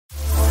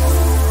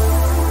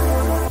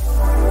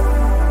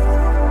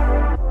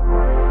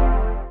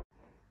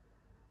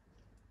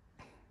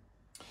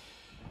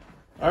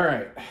All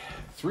right,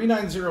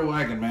 390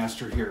 Wagon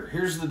Master here.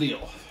 Here's the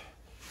deal.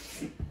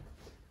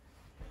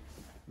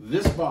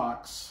 This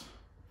box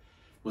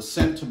was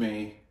sent to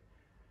me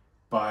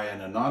by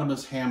an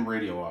anonymous ham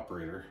radio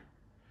operator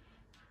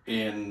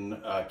in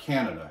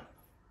Canada,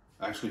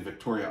 actually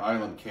Victoria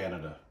Island,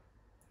 Canada.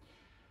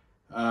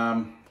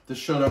 This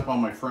showed up on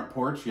my front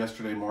porch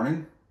yesterday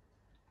morning.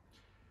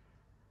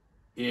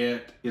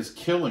 It is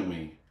killing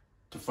me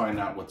to find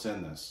out what's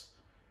in this.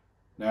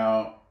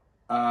 Now,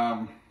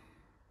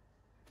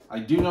 I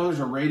do know there's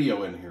a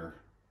radio in here,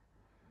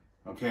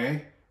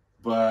 okay?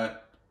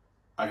 But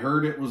I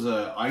heard it was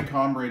a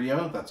Icom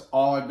radio. That's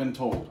all I've been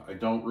told. I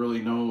don't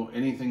really know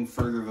anything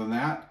further than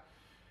that.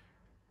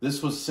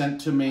 This was sent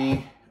to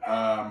me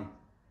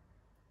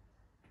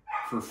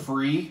for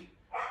free.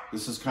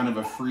 This is kind of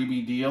a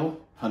freebie deal.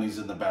 Honey's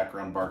in the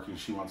background barking.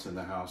 She wants in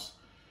the house.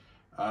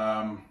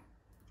 I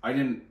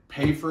didn't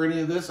pay for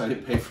any of this. I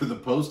didn't pay for the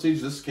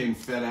postage. This came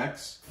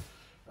FedEx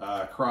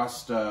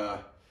across the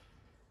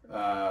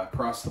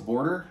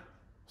border.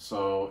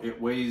 So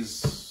it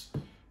weighs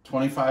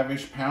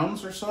 25-ish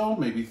pounds or so,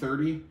 maybe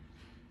 30.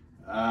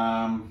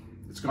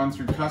 It's gone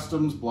through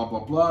customs, blah,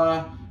 blah,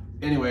 blah.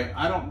 Anyway,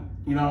 I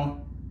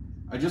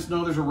just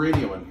know there's a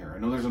radio in here. I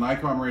know there's an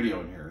Icom radio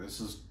in here. This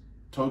is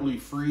totally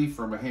free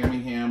from a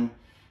Hammy Ham.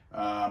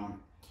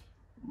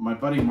 My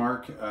buddy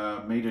Mark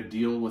made a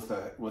deal with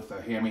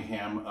a Hammy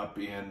Ham up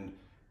in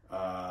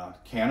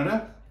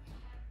Canada,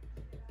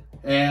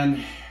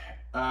 and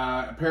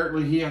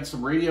apparently he had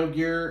some radio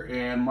gear,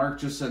 and Mark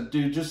just said,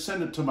 dude, just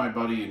send it to my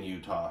buddy in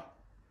Utah.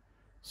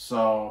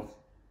 So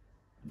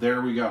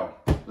there we go.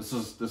 This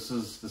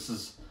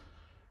is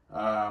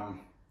an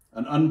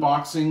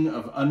unboxing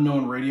of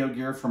unknown radio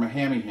gear from a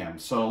Hammy Ham.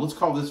 So let's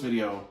call this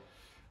video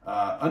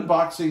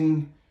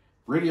unboxing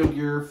radio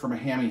gear from a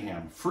Hammy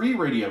Ham. Free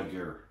radio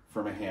gear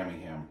from a Hammy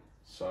Ham.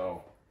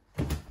 So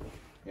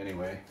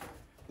anyway,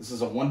 this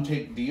is a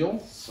one-take deal.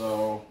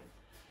 So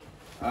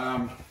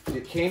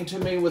it came to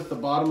me with the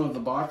bottom of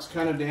the box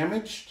kind of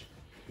damaged.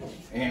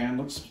 And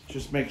let's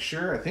just make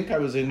sure. I think I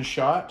was in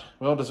shot.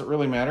 Well, does it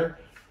really matter?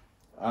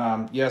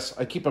 Yes,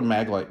 I keep a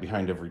mag light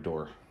behind every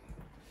door.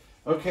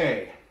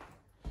 Okay.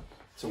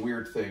 It's a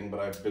weird thing, but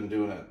I've been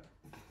doing it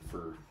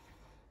for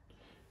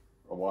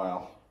a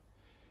while.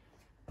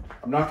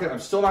 I'm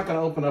still not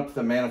gonna open up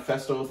the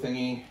manifesto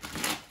thingy.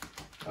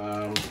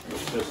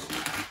 It's just,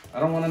 I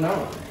don't want to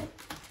know.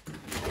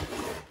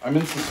 I'm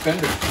in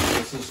suspenders.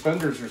 The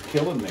suspenders are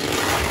killing me.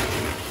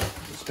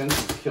 Suspense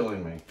is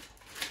killing me.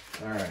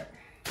 All right.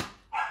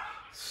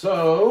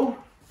 So,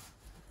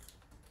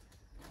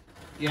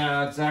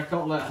 yeah, Zach,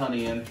 don't let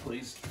Honey in,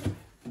 please.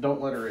 Don't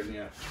let her in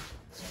yet.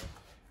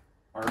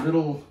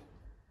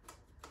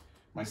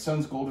 My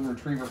son's golden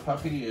retriever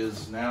puppy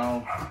is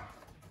now,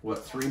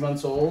 what, 3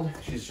 months old?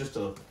 She's just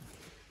a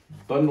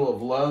bundle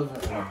of love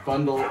and a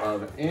bundle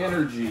of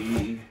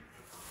energy.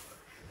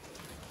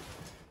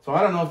 So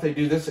I don't know if they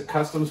do this at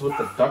customs with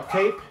the duct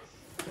tape.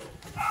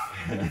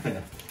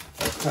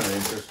 That's kind of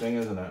interesting,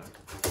 isn't it?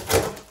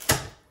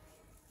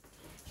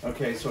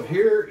 Okay, so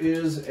here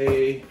is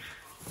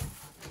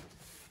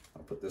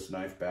I'll put this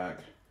knife back.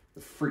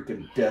 The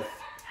freaking death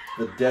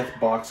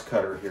box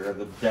cutter here,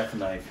 the death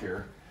knife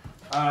here.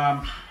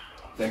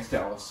 Thanks,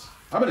 Dallas.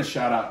 I'm going to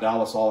shout out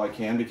Dallas all I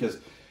can, because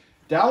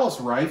Dallas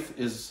Reif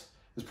is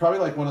probably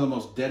like one of the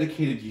most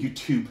dedicated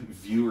YouTube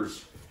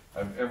viewers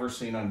I've ever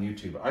seen on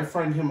YouTube. I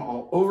find him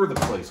all over the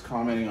place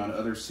commenting on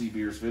other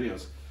Seabeers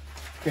videos.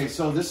 Okay,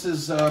 so this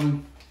is the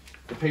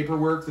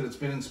paperwork that it's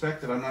been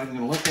inspected. I'm not even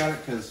going to look at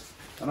it because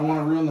I don't want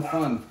to ruin the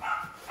fun.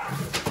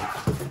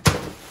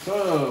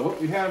 So what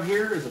we have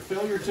here is a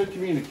failure to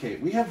communicate.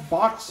 We have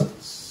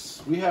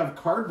boxes. We have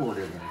cardboard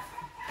in there.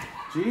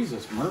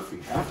 Jesus,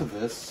 Murphy, half of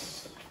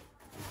this.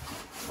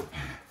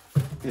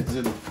 It's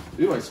in,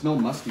 ooh, I smell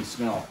musty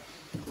smell.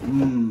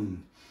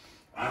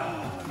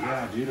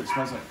 Yeah, dude, it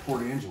smells like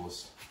Port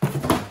Angeles. All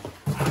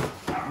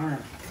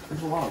right,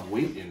 there's a lot of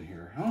weight in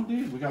here. Oh,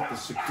 dude, we got the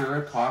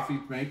Sakura coffee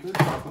maker,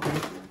 chocolate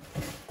maker.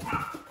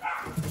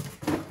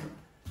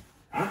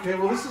 Okay,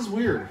 well, this is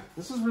weird.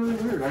 This is really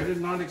weird. I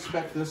did not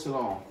expect this at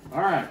all.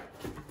 All right.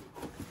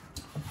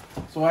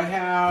 So I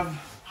have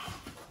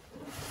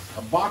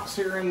a box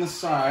here in the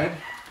side.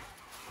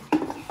 I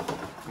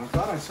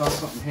thought I saw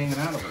something hanging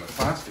out of it, a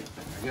plastic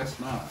thing. I guess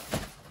not.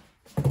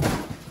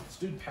 This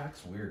dude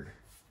packs weird.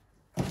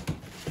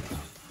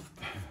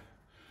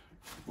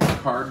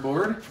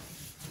 Cardboard.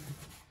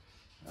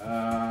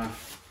 A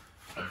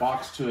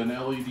box to an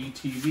LED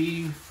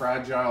TV.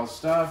 Fragile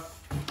stuff.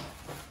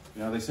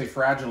 You know, they say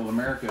fragile in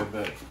America,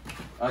 but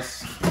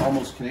us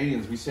almost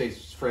Canadians, we say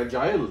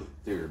fragile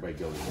there by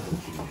golly.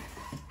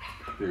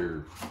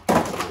 There.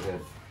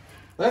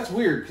 That's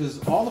weird, because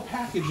all the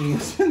packaging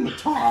is in the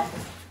top,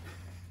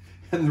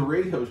 and the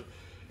radio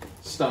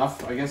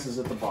stuff, I guess, is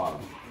at the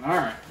bottom.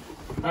 All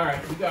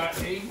right, we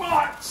got a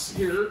box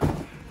here.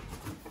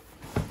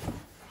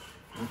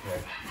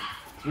 Okay,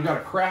 so we got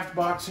a craft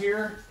box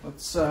here.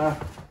 Let's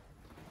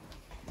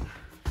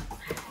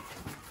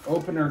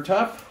open her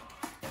up.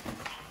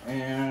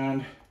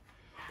 And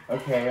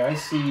Okay, I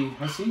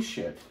see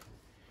shit.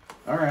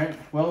 All right,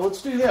 well,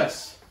 let's do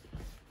this.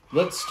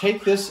 Let's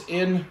take this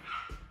in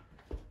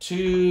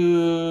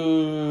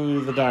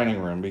to the dining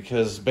room,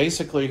 because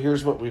basically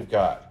here's what we've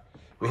got.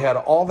 We had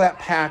all that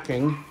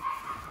packing,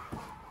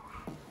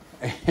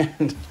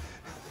 and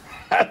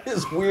that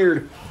is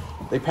weird.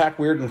 They pack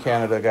weird in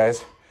Canada,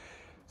 guys.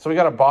 So we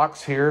got a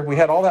box here. We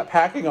had all that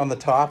packing on the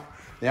top.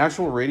 The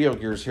actual radio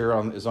gears here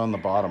is on the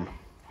bottom.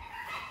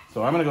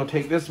 So I'm gonna go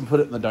take this and put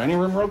it in the dining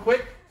room real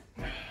quick.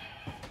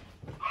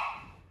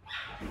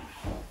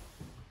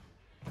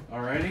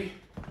 Alrighty.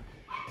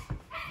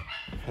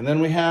 And then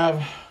we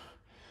have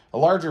a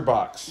larger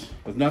box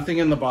with nothing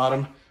in the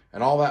bottom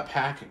and all that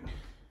packing.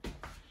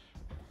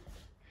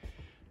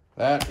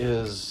 That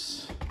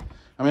is,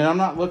 I mean, I'm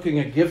not looking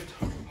a gift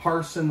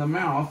horse in the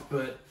mouth,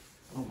 but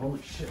oh,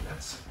 holy shit,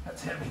 that's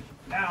heavy.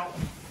 Now,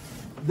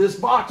 this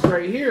box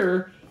right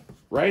here,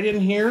 right in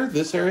here,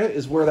 this area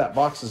is where that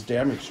box is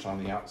damaged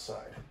on the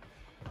outside.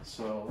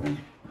 So,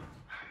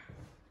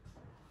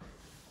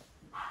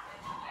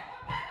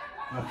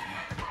 okay.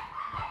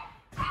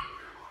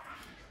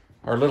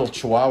 Our little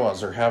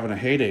chihuahuas are having a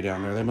heyday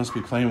down there. They must be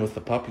playing with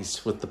the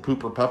puppies, with the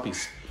pooper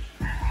puppies.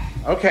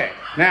 Okay,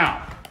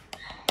 now,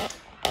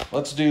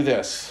 let's do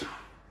this.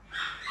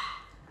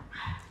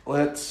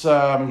 Let's, shit,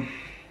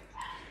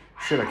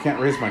 I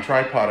can't raise my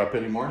tripod up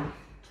anymore.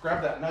 Let's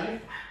grab that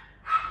knife.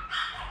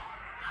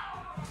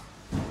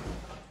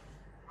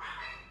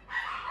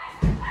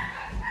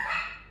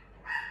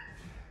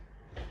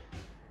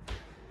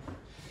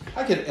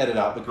 I could edit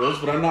out the grills,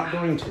 but I'm not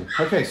going to.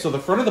 Okay, so the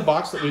front of the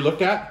box that we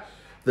looked at,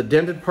 the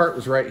dented part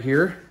was right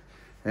here,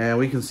 and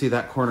we can see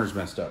that corner's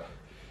messed up.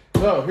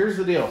 So here's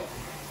the deal.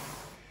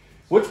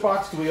 Which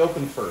box do we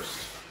open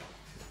first?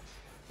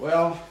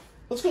 Well,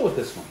 let's go with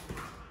this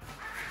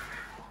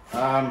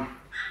one.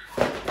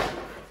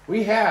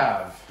 We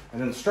have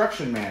an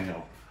instruction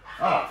manual.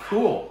 Oh,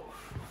 cool.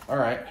 All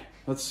right,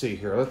 let's see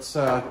here. Let's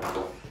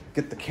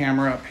get the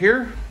camera up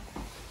here.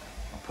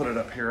 I'll put it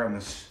up here on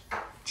this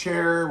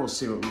chair. We'll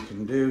see what we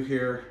can do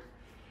here.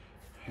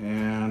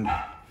 And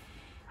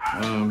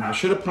I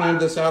should have planned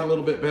this out a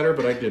little bit better,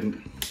 but I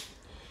didn't.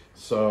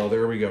 So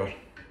there we go.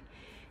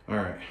 All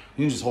right,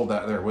 you can just hold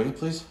that there, will you,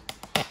 please?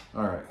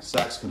 All right,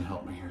 Zach's gonna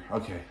help me here.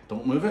 Okay,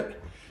 don't move it.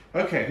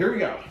 Okay, here we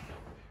go.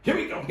 Here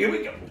we go, here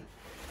we go.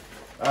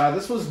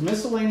 This was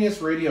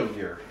miscellaneous radio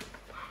gear.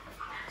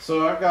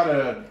 So I've got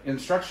an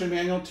instruction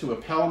manual to a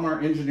Palomar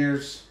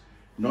Engineers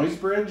noise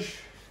bridge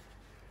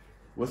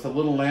with a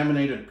little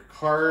laminated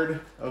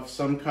card of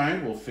some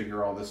kind. We'll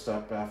figure all this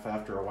stuff out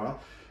after a while.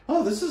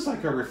 Oh, this is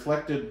like a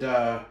reflected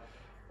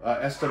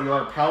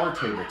SWR power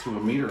table to a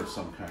meter of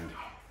some kind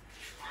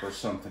or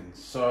something.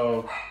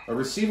 So a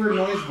receiver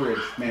noise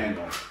bridge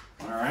manual.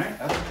 All right,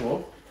 that's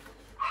cool.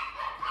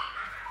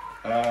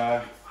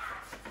 The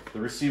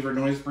receiver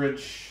noise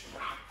bridge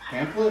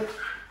pamphlet,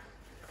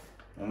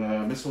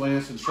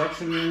 miscellaneous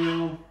instruction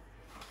manual.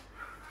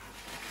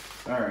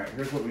 All right,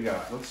 here's what we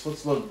got. Let's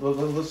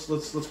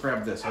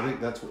grab this. I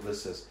think that's what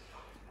this is.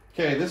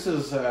 Okay, this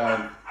is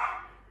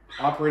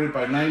operated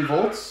by 9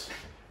 volts,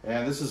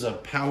 and this is a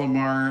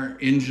Palomar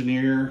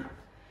Engineer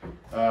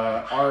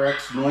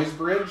RX noise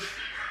bridge.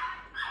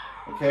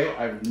 Okay,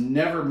 I've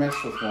never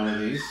messed with one of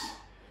these.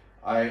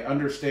 I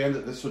understand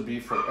that this would be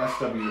for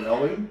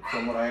SWLing,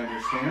 from what I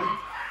understand.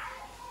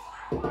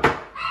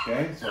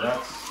 Okay, so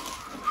that's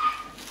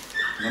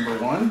number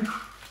 1.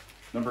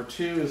 Number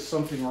 2 is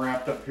something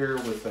wrapped up here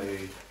with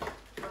a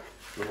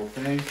little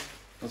thing.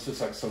 This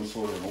looks like some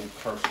sort of an old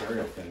car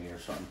stereo thingy or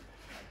something.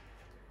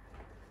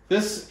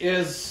 This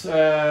is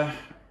an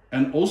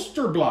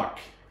Osterblock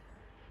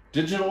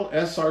digital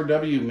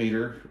SRW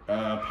meter,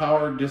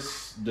 power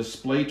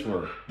display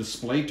tour.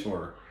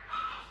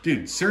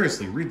 Dude,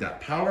 seriously, read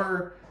that.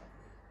 Power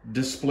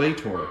display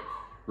tour,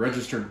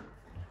 registered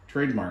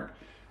trademark.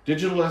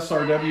 Digital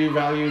SRW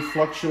value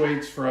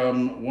fluctuates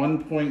from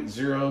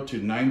 1.0 to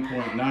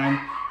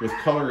 9.9 with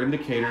color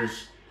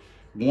indicators.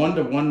 1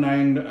 to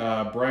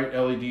 1.9 bright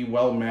LED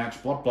well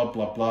matched, blah, blah,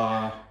 blah,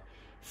 blah.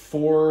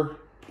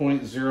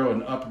 4.0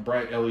 and up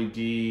bright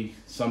LED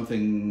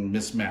something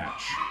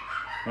mismatch.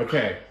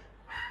 Okay,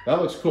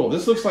 that looks cool.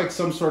 This looks like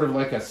some sort of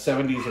like a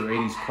 70s or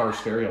 80s car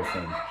stereo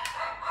thing.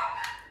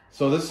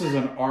 So this is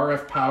an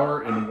RF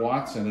power in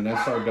watts and an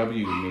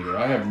SRW meter.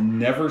 I have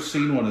never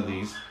seen one of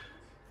these.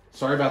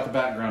 Sorry about the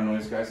background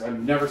noise, guys. I've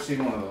never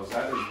seen one of those.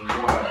 That is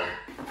wild.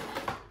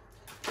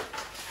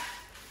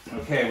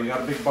 Okay, we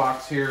got a big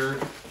box here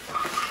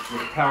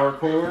with power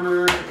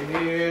cord,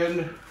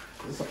 and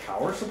this is a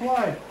power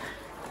supply.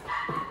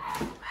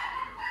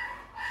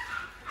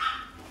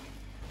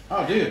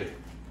 Oh, dude.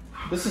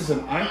 This is an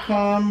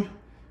Icom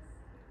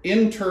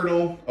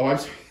internal, oh, I'm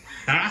sorry.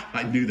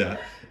 I knew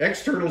that.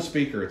 External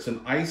speaker. It's an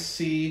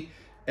IC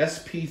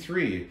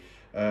SP3,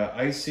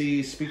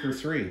 IC speaker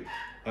 3.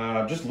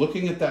 Just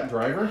looking at that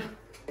driver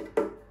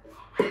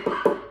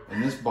in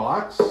this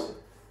box,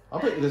 I'll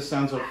bet you this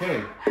sounds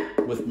okay.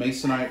 With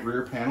Masonite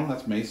rear panel,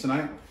 that's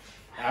Masonite.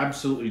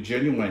 Absolutely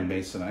genuine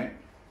Masonite.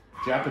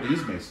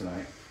 Japanese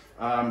Masonite.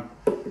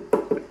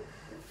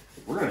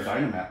 We're gonna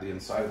dynamite the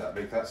inside of that,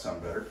 make that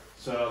sound better.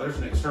 So there's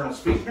an external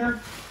speaker.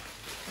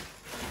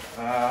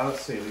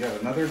 Let's see, we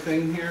got another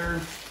thing here.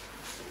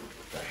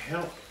 What the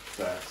hell is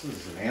that? This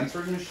is an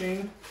answering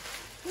machine?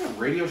 Yeah,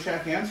 Radio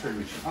Shack answering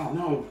machine. Oh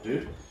no,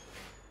 dude.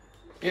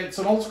 It's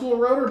an old school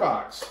rotor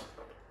box.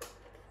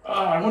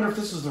 I wonder if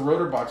this is the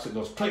rotor box that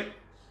goes click,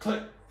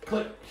 click,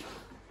 click.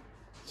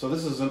 So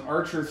this is an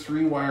Archer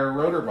 3-wire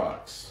rotor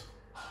box.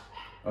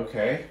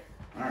 Okay,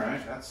 all right,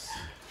 that's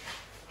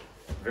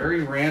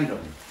very random,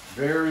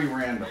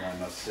 I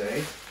must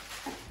say.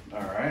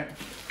 All right,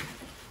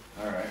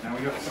 now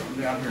we got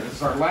something down here. This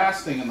is our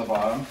last thing in the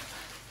bottom.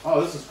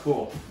 Oh, this is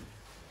cool.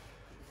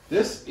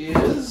 This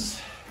is,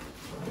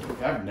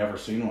 I've never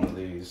seen one of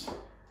these.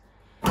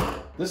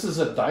 This is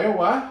a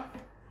Daiwa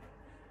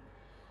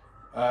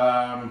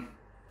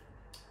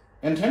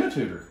antenna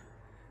tuner.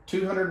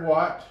 200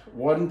 watt,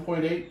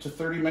 1.8 to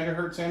 30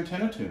 megahertz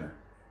antenna tuner.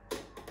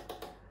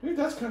 Dude,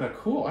 that's kind of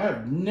cool. I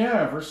have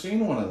never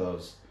seen one of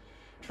those.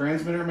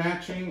 Transmitter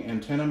matching,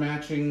 antenna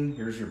matching.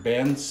 Here's your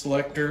band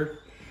selector.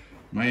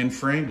 Am I in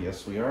frame?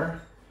 Yes, we are.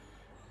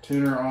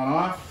 Tuner on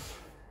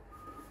off.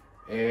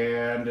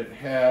 And it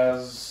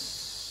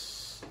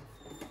has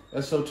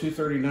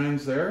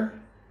SO239s there.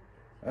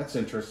 That's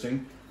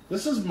interesting.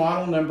 This is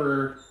model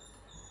number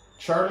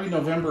Charlie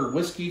November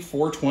Whiskey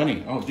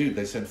 420. Oh, dude,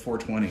 they said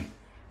 420.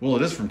 Well,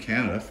 it is from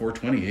Canada,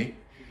 420, eh?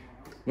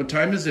 What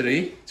time is it,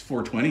 eh? It's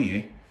 420,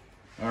 eh?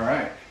 All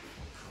right.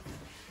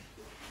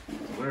 So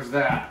there's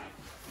that.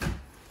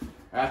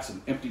 That's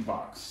an empty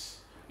box.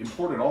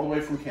 Imported all the way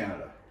from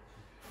Canada.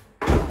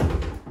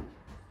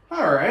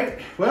 All right.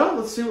 Well,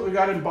 let's see what we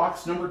got in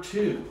box number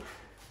 2.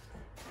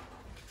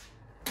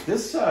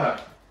 This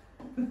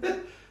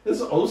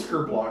this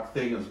Oscar block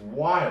thing is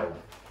wild.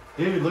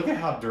 Dude, look at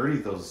how dirty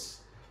those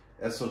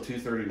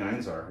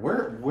SO239s are.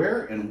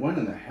 Where and when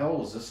in the hell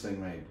was this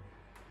thing made?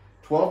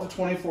 12 to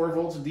 24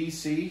 volts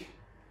DC.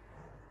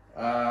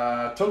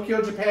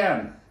 Tokyo,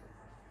 Japan.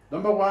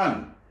 Number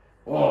 1.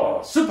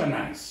 Oh, super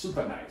nice,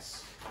 super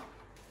nice.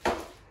 All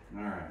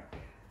right.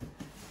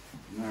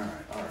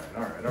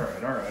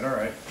 All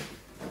right.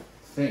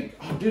 Think.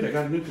 Oh, dude, I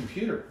got a new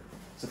computer.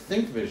 It's a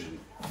ThinkVision.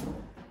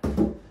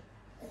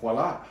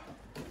 Voila.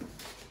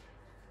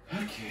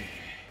 Okay.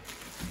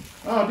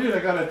 Oh, dude, I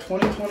got a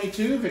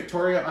 2022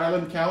 Victoria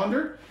Island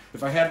calendar.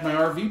 If I had my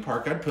RV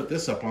park, I'd put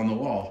this up on the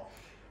wall.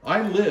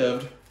 I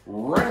lived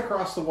right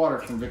across the water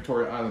from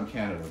Victoria Island,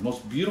 Canada. The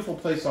most beautiful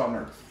place on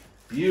earth.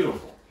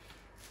 Beautiful.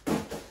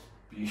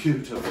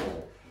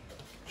 Beautiful.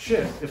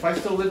 Shit, if I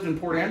still lived in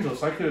Port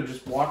Angeles, I could have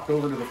just walked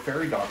over to the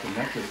ferry dock and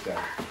met this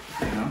guy,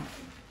 you know?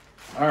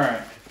 All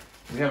right,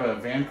 we have a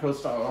Vanco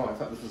style. Oh, I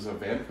thought this was a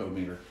Vanco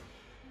meter.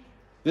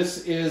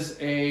 This is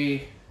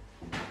a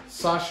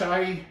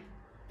Sashai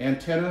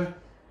antenna,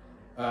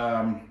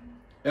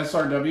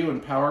 SRW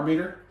and power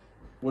meter.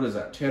 What is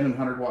that, 10 and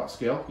 100 watt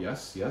scale?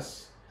 Yes,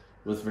 yes.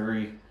 With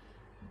very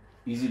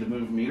easy to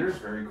move meters.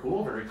 Very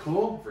cool, very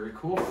cool, very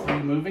cool. Free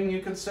moving,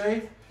 you could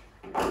say.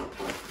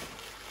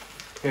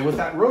 Okay, with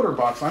that rotor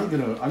box, I'm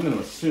gonna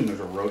assume there's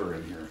a rotor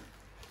in here,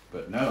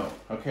 but no.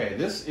 Okay,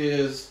 this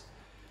is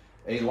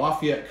a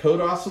Lafayette code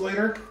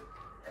oscillator.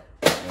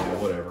 Yeah,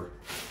 whatever.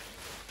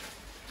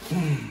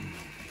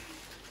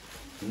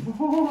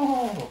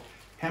 Oh,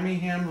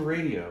 Hemi-Ham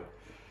radio.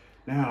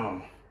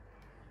 Now,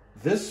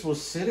 this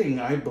was sitting,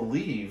 I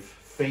believe,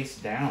 face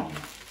down.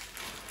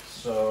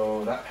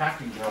 So that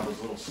packing job was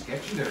a little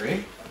sketchy there,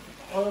 eh?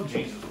 Oh,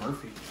 Jesus,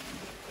 Murphy.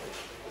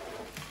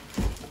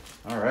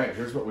 All right,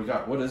 here's what we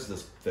got. What is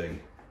this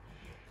thing?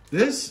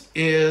 This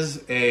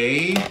is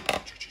a... Let's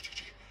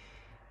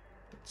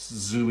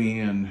zoom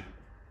in.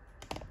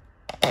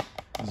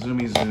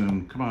 Zoomy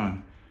zoom. Come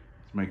on.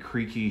 It's my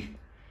creaky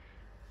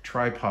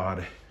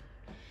tripod.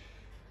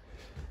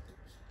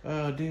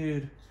 Oh,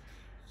 dude.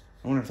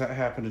 I wonder if that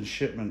happened in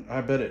shipment.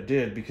 I bet it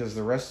did, because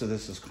the rest of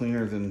this is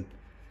cleaner than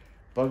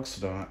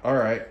Bugsnot. All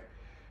right.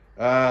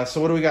 So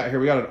what do we got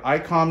here? We got an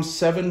Icom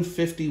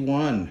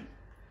 751.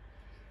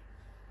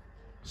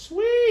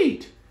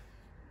 Sweet.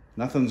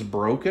 Nothing's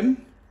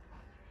broken.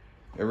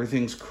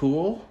 Everything's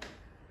cool.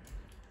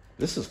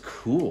 This is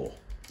cool.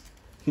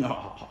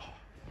 Oh.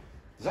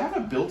 Does that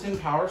have a built-in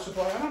power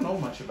supply? I don't know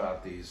much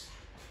about these.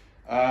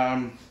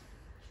 I'll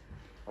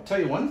tell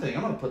you one thing.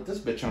 I'm going to put this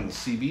bitch on the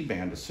CB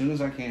band as soon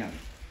as I can.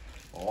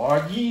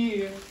 Oh,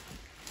 yeah.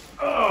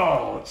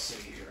 Oh, let's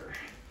see here.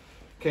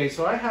 Okay,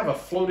 so I have a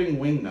floating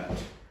wing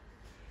nut.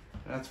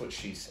 That's what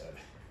she said.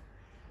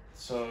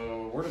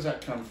 So where does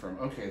that come from?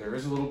 Okay, there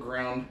is a little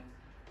ground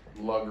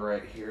lug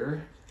right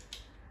here.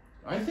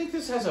 I think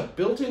this has a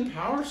built-in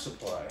power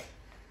supply.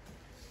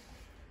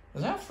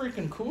 Is that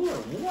freaking cool or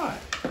what?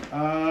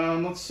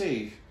 Let's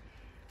see.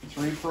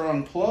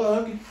 3-prong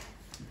plug.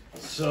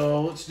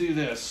 So let's do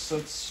this.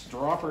 Let's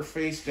drop her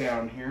face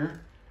down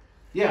here.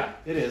 Yeah,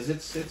 it is.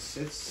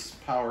 It's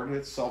powered.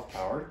 It's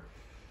self-powered.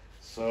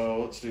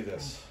 So let's do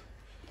this.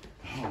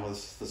 Oh,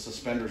 the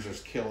suspenders are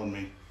killing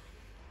me.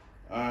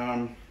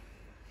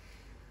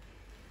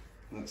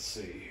 Let's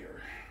see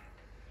here.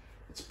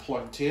 It's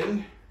plugged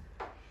in.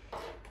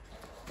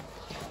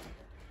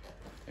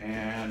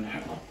 And,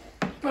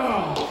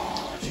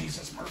 oh,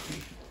 Jesus,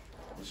 Murphy.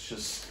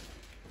 Let's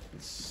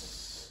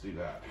do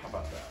that. How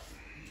about that?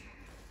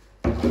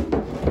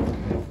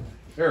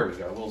 There we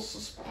go. We'll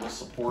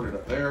support it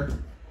up there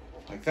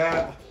like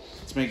that.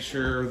 Let's make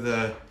sure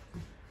the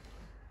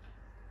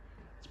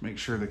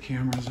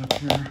camera's up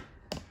here.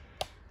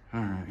 All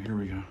right, here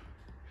we go.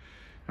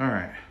 All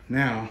right,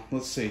 now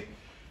let's see.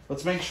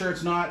 Let's make sure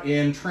it's not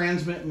in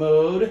transmit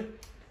mode.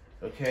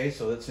 Okay,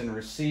 so it's in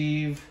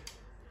receive.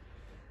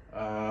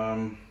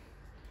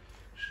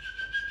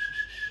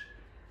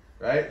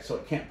 Right, so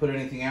it can't put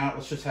anything out.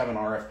 Let's just have an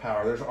RF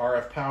power. There's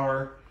RF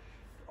power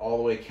all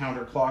the way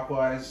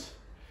counterclockwise.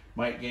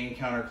 Might gain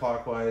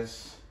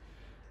counterclockwise.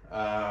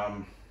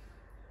 I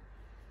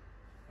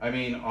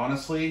mean,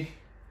 honestly,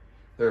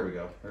 there we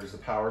go. There's the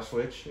power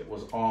switch. It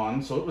was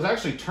on. So it was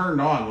actually turned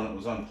on when it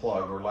was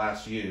unplugged or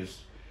last used.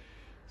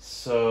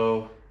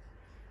 So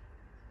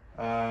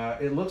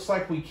it looks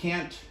like we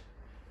can't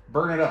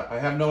burn it up. I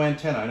have no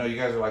antenna. I know you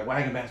guys are like,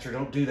 Wagon Master,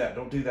 don't do that,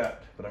 don't do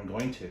that. But I'm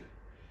going to.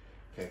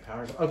 Okay,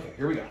 power's, okay,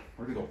 here we go.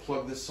 We're gonna go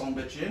plug this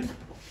sumbitch in.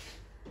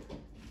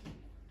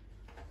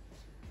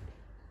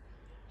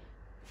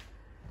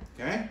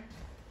 Okay,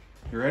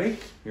 you ready?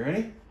 You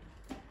ready?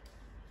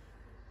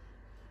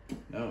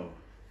 No.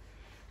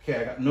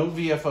 Okay, I got no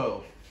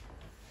VFO.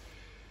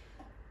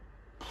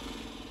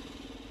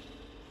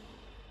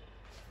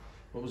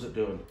 What was it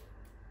doing?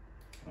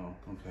 Oh,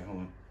 okay, hold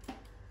on.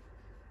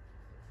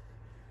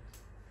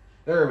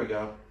 There we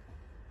go.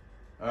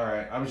 All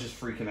right, I was just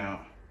freaking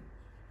out.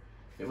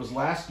 It was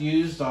last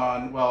used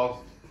on,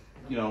 well,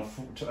 you know,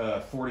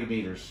 40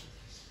 meters.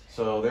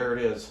 So there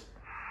it is.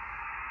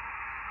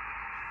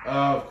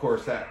 Of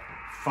course, that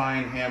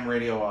fine ham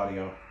radio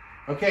audio.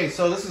 Okay,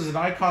 so this is an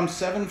Icom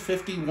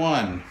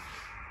 751.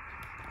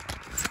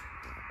 Let's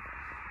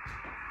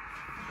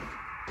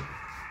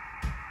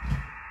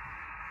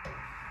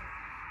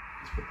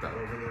put that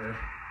over there.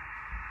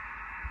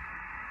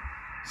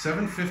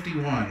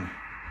 751.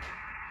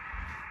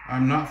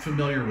 I'm not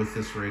familiar with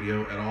this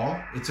radio at all.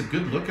 It's a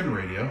good looking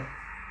radio.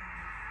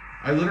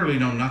 I literally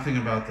know nothing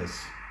about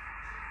this.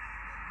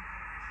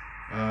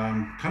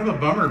 Kind of a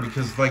bummer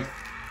because like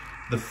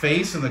the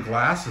face and the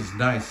glass is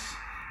nice.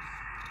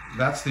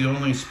 That's the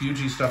only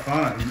spoogy stuff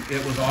on it.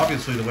 It was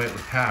obviously the way it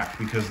was packed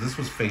because this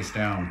was face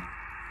down,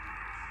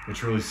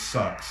 which really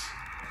sucks.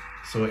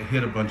 So it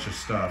hit a bunch of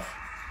stuff.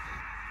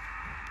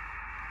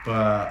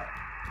 But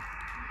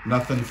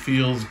nothing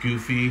feels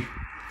goofy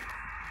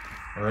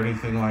or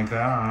anything like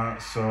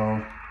that.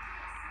 So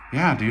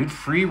yeah, dude,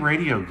 free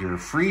radio gear,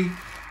 free.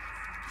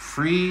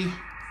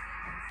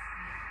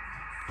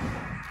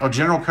 Oh,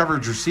 general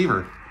coverage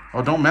receiver.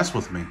 Oh, don't mess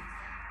with me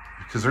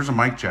because there's a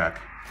mic jack.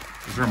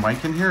 Is there a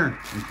mic in here?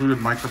 Included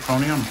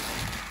microphonium?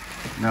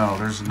 No,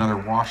 there's another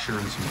washer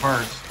and some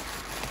parts.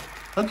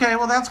 Okay,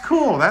 well that's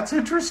cool. That's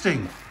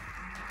interesting.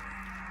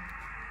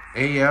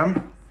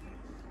 AM.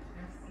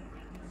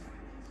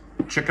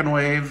 Chicken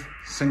wave,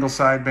 single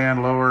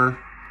sideband, lower.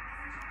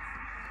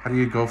 How do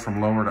you go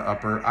from lower to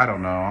upper? I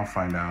don't know, I'll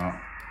find out.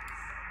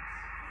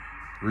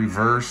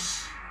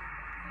 Reverse.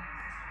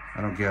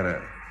 I don't get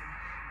it.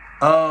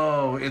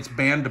 Oh, it's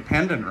band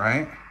dependent,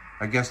 right?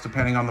 I guess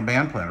depending on the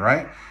band plan,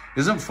 right?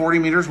 Isn't 40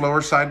 meters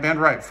lower sideband?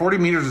 Right, 40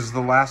 meters is the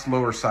last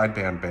lower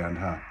sideband band,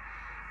 huh?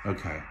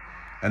 Okay.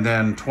 And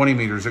then 20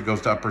 meters, it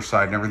goes to upper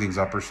side and everything's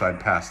upper side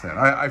past that.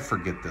 I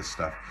forget this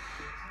stuff.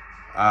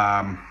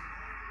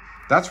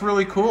 That's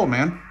really cool,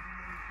 man.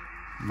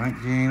 Mic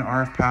gain,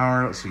 RF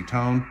power, let's see,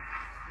 tone.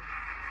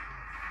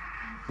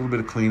 A little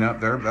bit of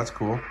cleanup there, but that's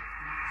cool.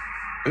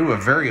 Ooh, a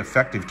very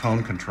effective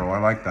tone control. I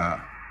like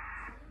that.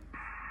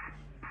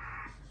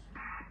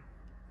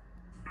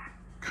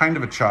 Kind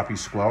of a choppy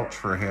squelch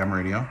for a ham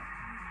radio.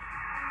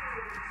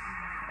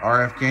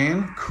 RF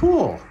gain,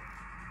 cool.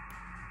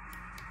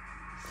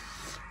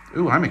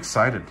 Ooh, I'm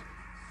excited.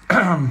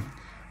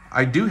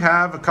 I do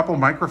have a couple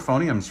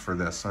microphoniums for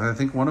this. I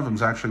think one of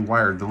them's actually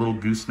wired, the little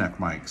gooseneck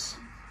mics.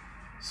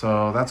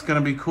 So that's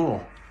gonna be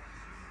cool.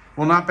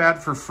 Well, not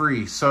bad for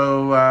free.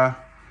 So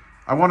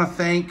I wanna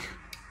thank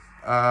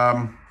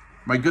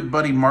my good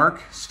buddy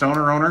Mark,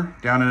 Stoner owner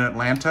down in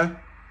Atlanta,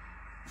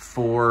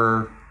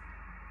 for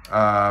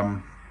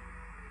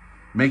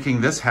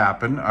making this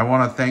happen. I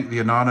wanna thank the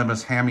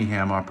anonymous Hammy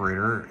Ham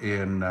operator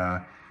in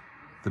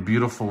the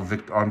beautiful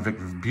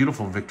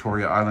beautiful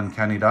Victoria Island,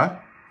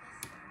 Canada.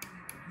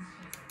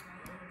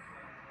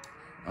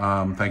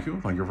 Thank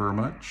you very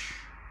much.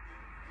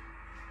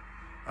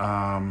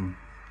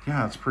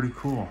 Yeah, it's pretty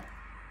cool.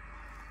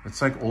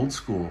 It's like old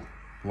school.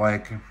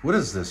 Like, what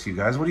is this, you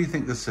guys? What do you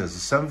think this is? A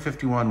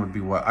 751 would be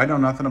what? I know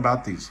nothing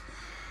about these.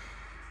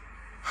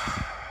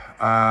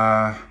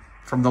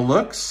 From the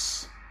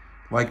looks,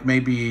 like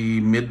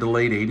maybe mid to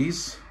late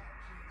 80s.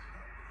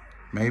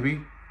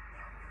 Maybe.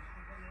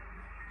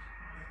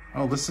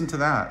 Oh, listen to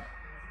that.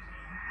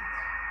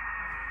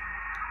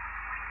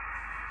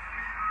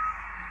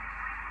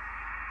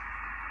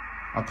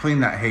 I'll clean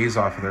that haze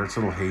off of there. It's a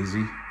little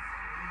hazy.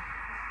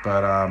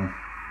 But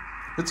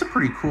it's a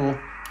pretty cool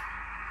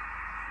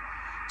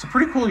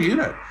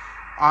unit.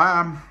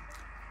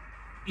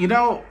 You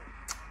know,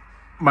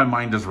 my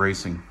mind is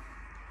racing.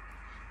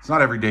 It's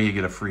not every day you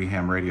get a free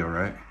ham radio,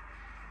 right?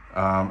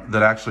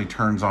 That actually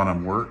turns on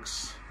and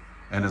works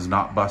and is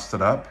not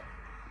busted up.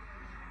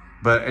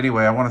 But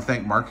anyway, I want to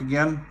thank Mark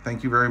again.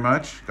 Thank you very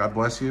much. God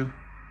bless you.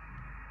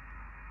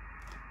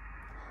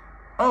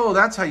 Oh,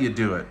 that's how you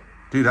do it.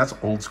 Dude, that's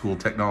old school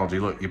technology.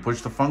 Look, you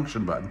push the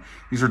function button.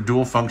 These are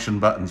dual function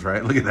buttons,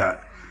 right? Look at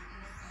that.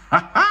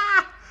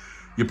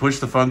 You push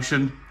the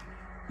function,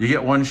 you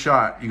get one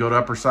shot. You go to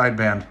upper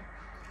sideband.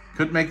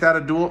 Couldn't make that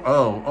a dual.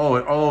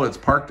 Oh, it's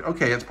parked.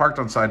 Okay, it's parked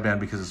on sideband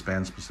because it's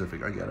band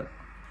specific. I get it.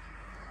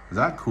 Is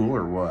that cool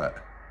or what?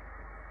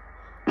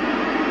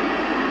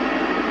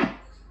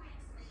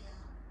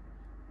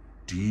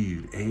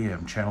 Dude,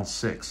 AM channel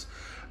 6.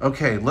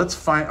 Okay, let's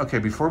find. Okay,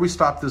 before we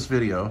stop this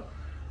video,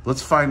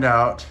 let's find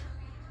out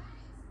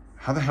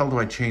how the hell do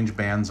I change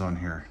bands on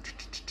here.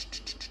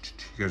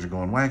 You guys are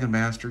going, Wagon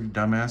Master, you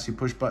dumbass. You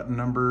push button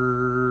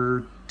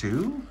number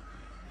 2.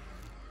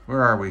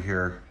 Where are we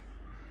here?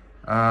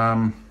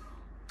 How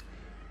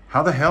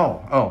the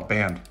hell? Oh,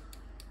 band.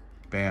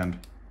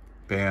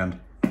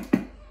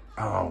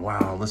 Oh,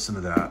 wow, listen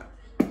to that.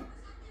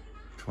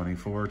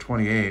 24,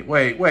 28.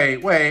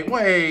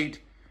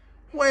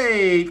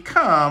 Wait,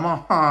 come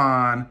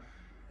on.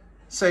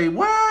 Say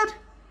what?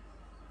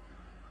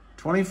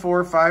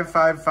 24,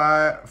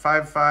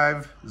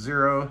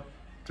 550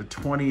 to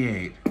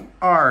 28.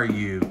 Are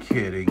you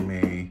kidding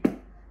me?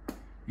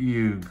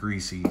 You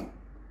greasy.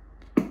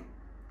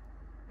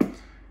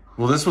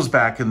 Well, this was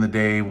back in the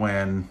day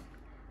when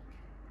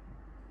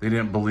they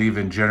didn't believe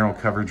in general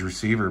coverage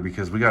receiver,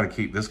 because we got to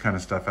keep this kind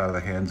of stuff out of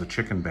the hands of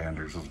chicken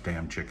banders, those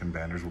damn chicken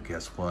banders. Well,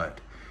 guess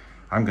what?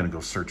 I'm going to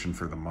go searching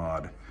for the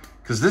mod,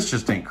 because this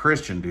just ain't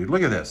Christian, dude.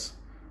 Look at this.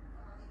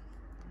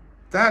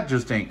 That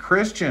just ain't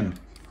Christian.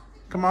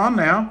 Come on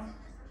now.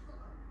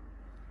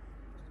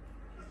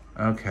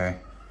 Okay.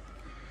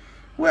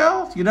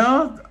 Well, you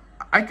know,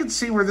 I could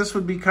see where this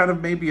would be kind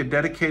of maybe a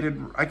dedicated,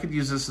 I could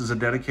use this as a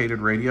dedicated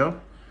radio.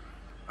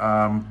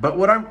 But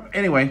what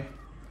anyway,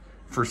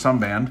 for some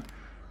band,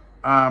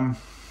 I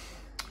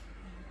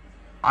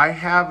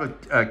have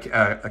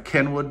a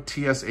Kenwood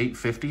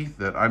TS850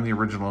 that I'm the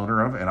original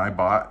owner of, and I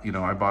bought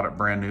it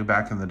brand new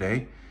back in the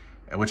day,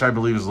 which I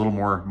believe is a little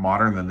more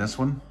modern than this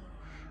one.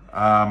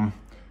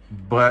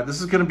 But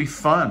this is going to be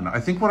fun. I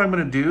think what I'm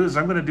going to do is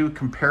I'm going to do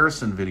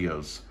comparison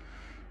videos.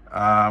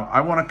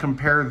 I want to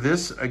compare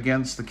this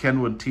against the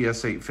Kenwood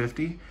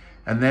TS850,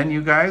 and then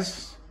you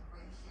guys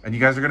are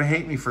going to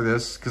hate me for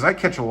this, because I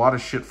catch a lot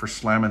of shit for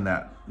slamming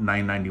that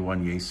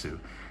 991 Yaesu.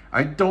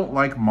 I don't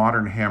like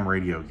modern ham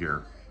radio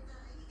gear.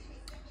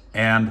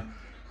 And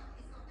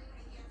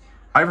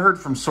I've heard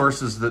from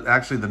sources that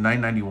actually the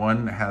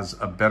 991 has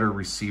a better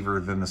receiver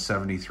than the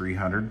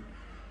 7300,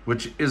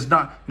 which is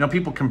not, you know,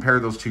 people compare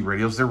those two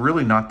radios. They're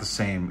really not the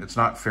same. It's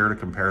not fair to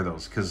compare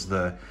those, because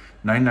the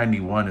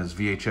 991 is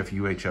VHF,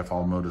 UHF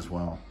all mode as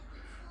well.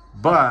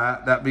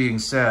 But that being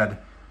said,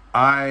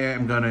 we're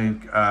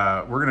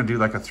going to do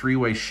like a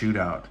 3-way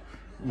shootout.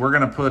 We're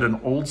going to put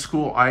an old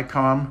school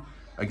Icom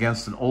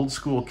against an old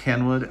school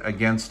Kenwood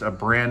against a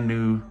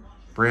brand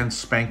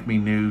spank me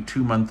new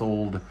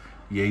 2-month-old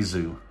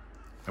Yaesu.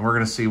 And we're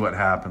going to see what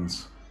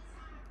happens.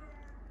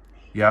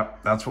 Yep,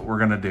 that's what we're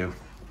going to do.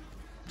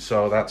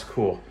 So that's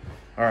cool.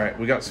 All right,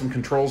 we got some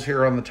controls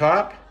here on the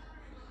top.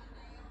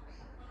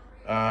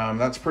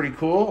 That's pretty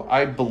cool.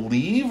 I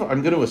believe,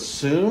 I'm going to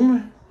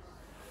assume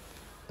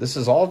this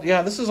is all,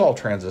 yeah, this is all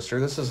transistor.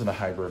 This isn't a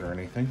hybrid or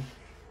anything.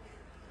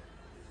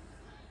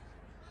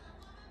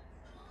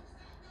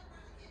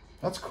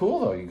 That's cool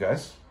though, you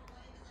guys.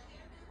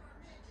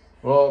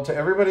 Well, to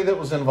everybody that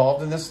was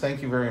involved in this,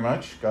 thank you very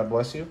much. God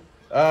bless you.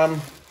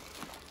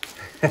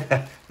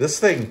 This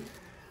thing,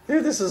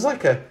 dude, this is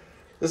like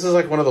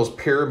one of those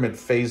Pyramid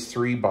Phase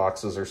 3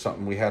 boxes or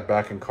something we had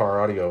back in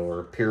car audio,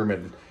 or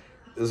Pyramid.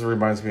 This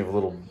reminds me of a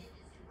little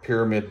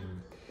Pyramid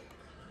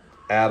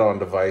add-on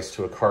device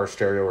to a car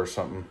stereo or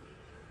something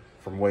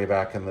from way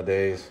back in the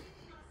days.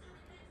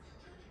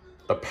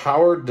 A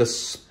powered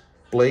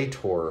display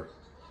tour.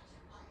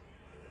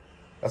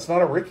 That's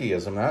not a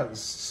Rickyism. That's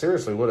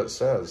seriously what it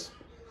says.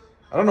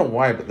 I don't know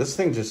why, but this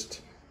thing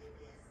just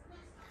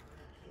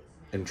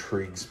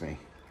intrigues me.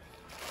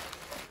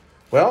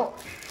 Well,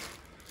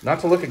 not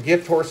to look a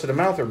gift horse in the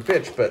mouth or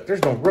bitch, but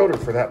there's no rotor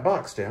for that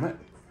box, damn it.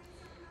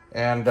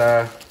 And,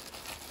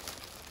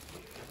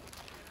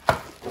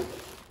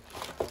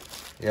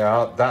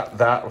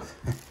 yeah,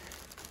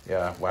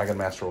 yeah, Wagon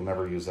Master will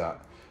never use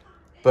that.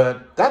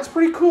 But that's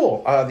pretty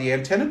cool. The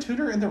antenna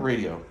tuner and the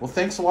radio. Well,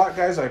 thanks a lot,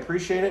 guys. I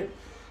appreciate it.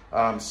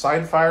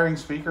 Side firing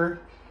speaker,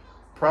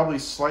 probably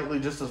slightly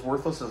just as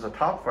worthless as a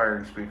top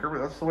firing speaker, but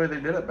that's the way they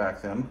did it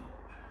back then.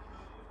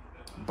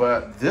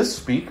 But this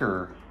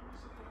speaker,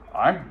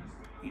 I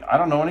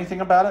don't know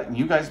anything about it, and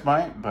you guys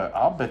might, but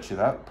I'll bet you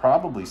that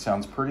probably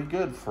sounds pretty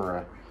good for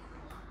a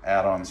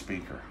add-on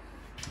speaker.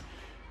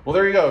 Well,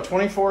 there you go.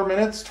 24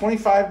 minutes,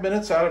 25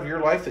 minutes out of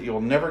your life that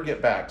you'll never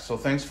get back. So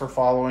thanks for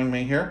following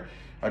me here.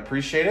 I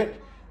appreciate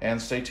it.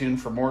 and stay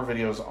tuned for more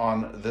videos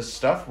on this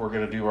stuff. We're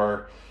going to do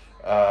our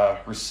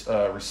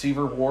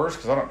receiver wars,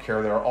 because I don't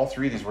care. All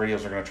three of these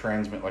radios are going to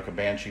transmit like a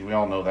Banshee. We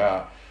all know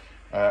that.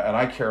 And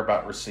I care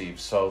about receive.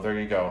 So there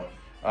you go.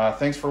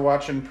 Thanks for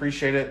watching.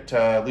 Appreciate it.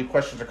 Leave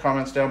questions or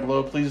comments down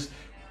below. Please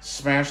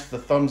smash the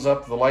thumbs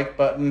up, the like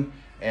button.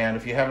 And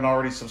if you haven't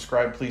already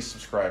subscribed, please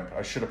subscribe.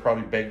 I should have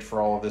probably begged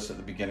for all of this at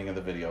the beginning of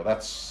the video.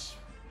 That's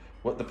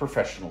what the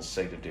professionals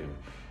say to do.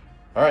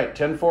 All right,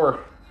 10-4.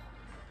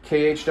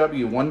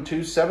 KHW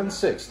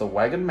 1276, the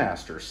Wagon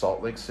Master,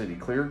 Salt Lake City.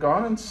 Clear,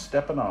 gone, and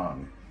stepping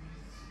on.